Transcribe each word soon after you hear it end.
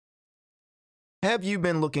Have you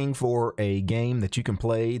been looking for a game that you can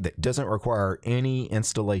play that doesn't require any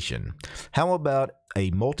installation? How about a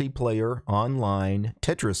multiplayer online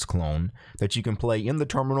Tetris clone that you can play in the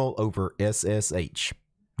terminal over SSH?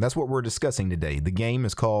 That's what we're discussing today. The game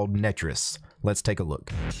is called Netris. Let's take a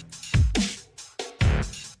look.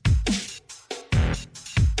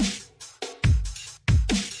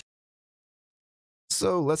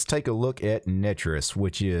 So let's take a look at Netris,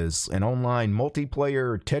 which is an online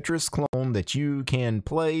multiplayer Tetris clone that you can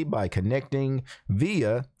play by connecting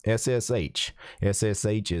via SSH.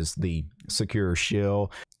 SSH is the secure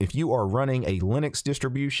shell. If you are running a Linux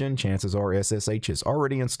distribution, chances are SSH is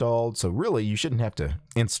already installed, so really you shouldn't have to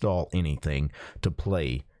install anything to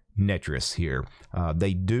play Netris here.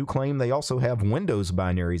 They do claim they also have Windows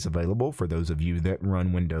binaries available for those of you that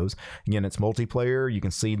run Windows. Again, it's multiplayer. You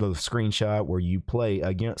can see the screenshot where you play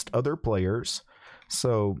against other players.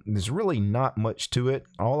 So there's really not much to it.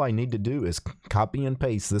 All I need to do is copy and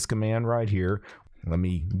paste this command right here. Let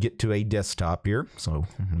me get to a desktop here. So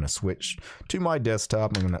I'm going to switch to my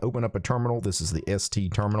desktop. I'm going to open up a terminal. This is the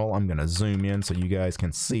ST terminal. I'm going to zoom in so you guys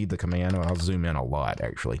can see the command. I'll zoom in a lot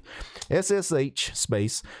actually. SSH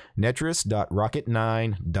space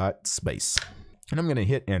netris.rocket9.space. And I'm going to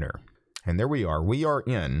hit enter. And there we are. We are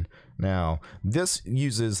in. Now, this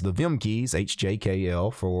uses the Vim keys,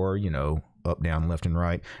 HJKL for, you know, up, down, left, and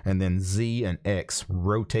right. And then Z and X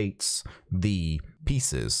rotates the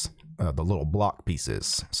pieces. The little block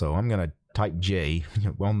pieces. So I'm going to type J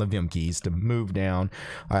on the Vim keys to move down.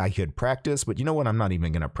 I could practice, but you know what? I'm not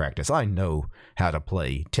even going to practice. I know how to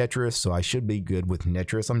play Tetris, so I should be good with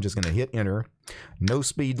Netris. I'm just going to hit enter. No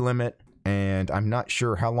speed limit, and I'm not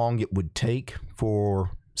sure how long it would take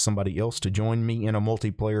for somebody else to join me in a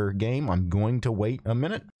multiplayer game. I'm going to wait a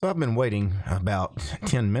minute. So I've been waiting about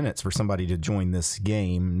 10 minutes for somebody to join this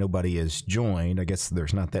game. Nobody has joined. I guess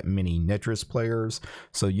there's not that many Netris players.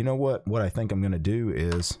 So you know what? What I think I'm going to do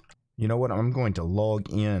is, you know what? I'm going to log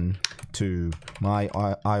in to my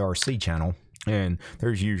IRC channel. And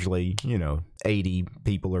there's usually, you know, 80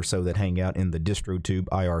 people or so that hang out in the DistroTube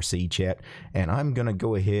IRC chat. And I'm going to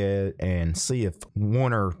go ahead and see if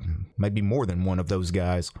one or maybe more than one of those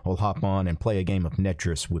guys will hop on and play a game of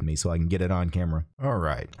Netris with me so I can get it on camera. All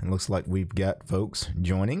right. It looks like we've got folks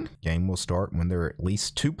joining. Game will start when there are at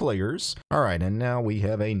least 2 players. All right. And now we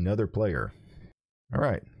have another player. All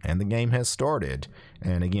right. And the game has started.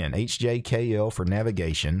 And again, HJKL for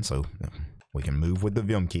navigation. So we can move with the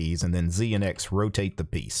Vim keys, and then Z and X rotate the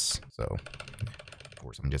piece. So, of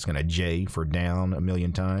course, I'm just going to J for down a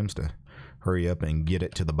million times to hurry up and get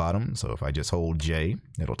it to the bottom. So if I just hold J,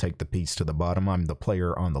 it'll take the piece to the bottom. I'm the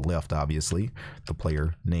player on the left, obviously, the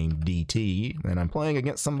player named DT, and I'm playing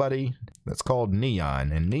against somebody that's called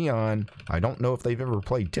Neon. And Neon, I don't know if they've ever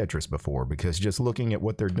played Tetris before, because just looking at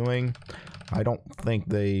what they're doing, I don't think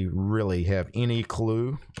they really have any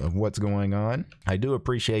clue of what's going on. I do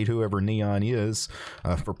appreciate whoever Neon is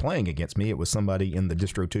for playing against me. It was somebody in the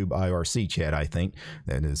DistroTube IRC chat, I think,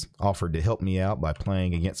 that has offered to help me out by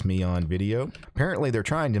playing against me on video. Apparently, they're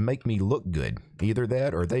trying to make me look good. Either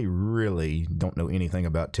that or they really don't know anything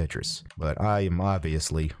about Tetris. But I am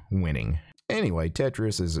obviously winning. Anyway,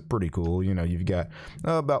 Tetris is pretty cool. You know, you've got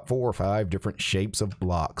about 4 or 5 different shapes of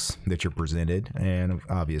blocks that you're presented, and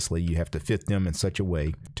obviously you have to fit them in such a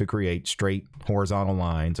way to create straight horizontal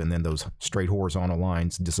lines, and then those straight horizontal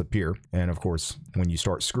lines disappear. And of course, when you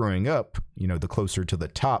start screwing up, you know, the closer to the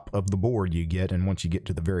top of the board you get, and once you get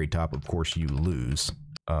to the very top, of course, you lose.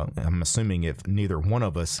 I'm assuming if neither one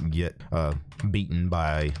of us get beaten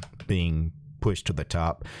by being pushed to the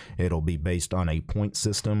top, it'll be based on a point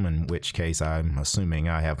system, in which case I'm assuming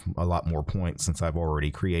I have a lot more points since I've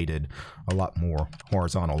already created a lot more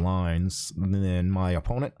horizontal lines than my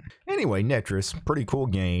opponent. Anyway, Netris, pretty cool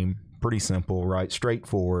game. Pretty simple, right?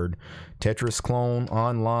 Straightforward. Tetris clone,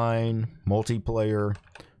 online, multiplayer.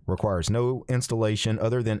 Requires no installation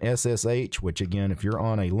other than SSH, which again, if you're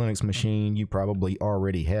on a Linux machine, you probably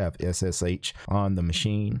already have SSH on the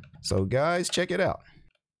machine. So guys, check it out.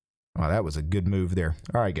 Oh, that was a good move there.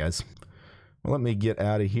 All right, guys. Well, let me get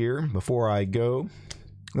out of here before I go.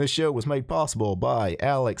 This show was made possible by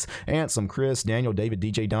Alex, Ansem, Chris, Daniel, David,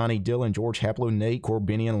 DJ, Donnie, Dylan, George, Haplo, Nate,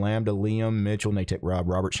 Corbinian, Lambda, Liam, Mitchell, Natek, Rob,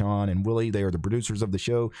 Robert, Sean, and Willie. They are the producers of the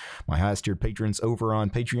show, my highest tiered patrons over on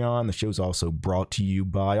Patreon. The show's also brought to you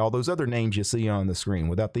by all those other names you see on the screen.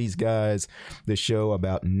 Without these guys, the show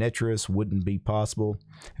about Netris wouldn't be possible.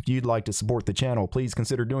 If you'd like to support the channel, please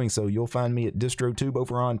consider doing so. You'll find me at DistroTube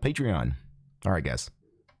over on Patreon. All right, guys.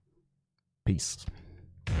 Peace.